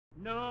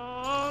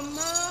No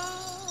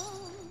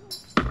more,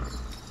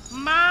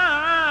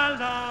 my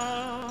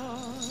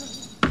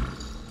Lord.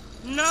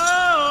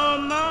 No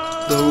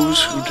more.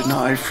 Those who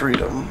deny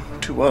freedom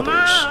to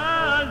others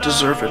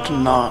deserve it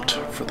not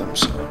for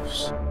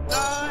themselves.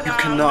 You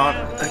cannot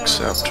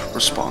accept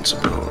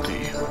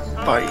responsibility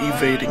by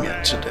evading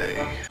it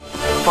today.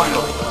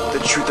 Finally,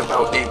 the truth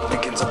about Abe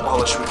Lincoln's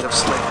abolishment of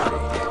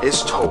slavery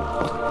is told.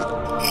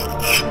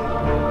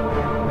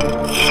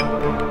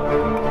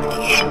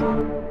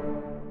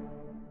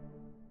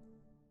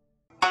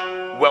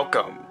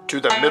 Welcome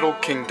to the Middle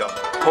Kingdom,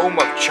 home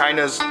of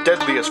China's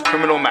deadliest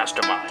criminal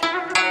mastermind.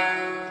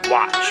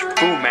 Watch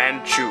Fu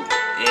Manchu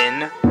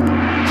in It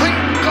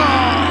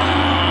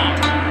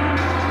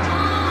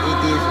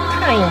is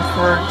time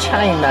for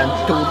China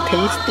to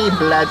taste the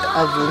blood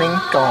of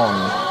Lincoln.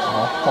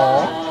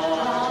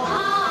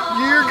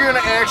 You're gonna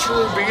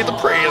actually be the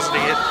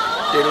president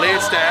that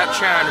lets that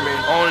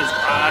Chinaman on his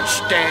white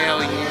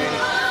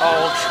stallion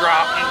all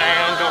trotting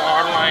down to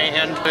our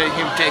land, let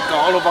him take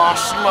all of our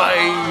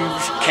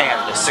slaves. Can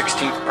the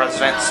 16th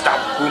president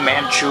stop Fu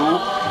Manchu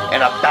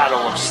in a battle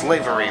of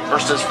slavery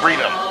versus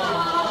freedom?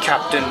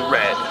 Captain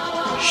Red,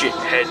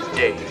 Shithead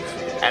Dave,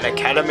 and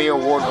Academy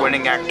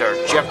Award-winning actor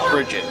Jeff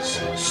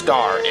Bridges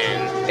star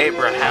in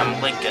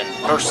Abraham Lincoln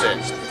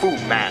versus Fu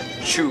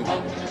Manchu.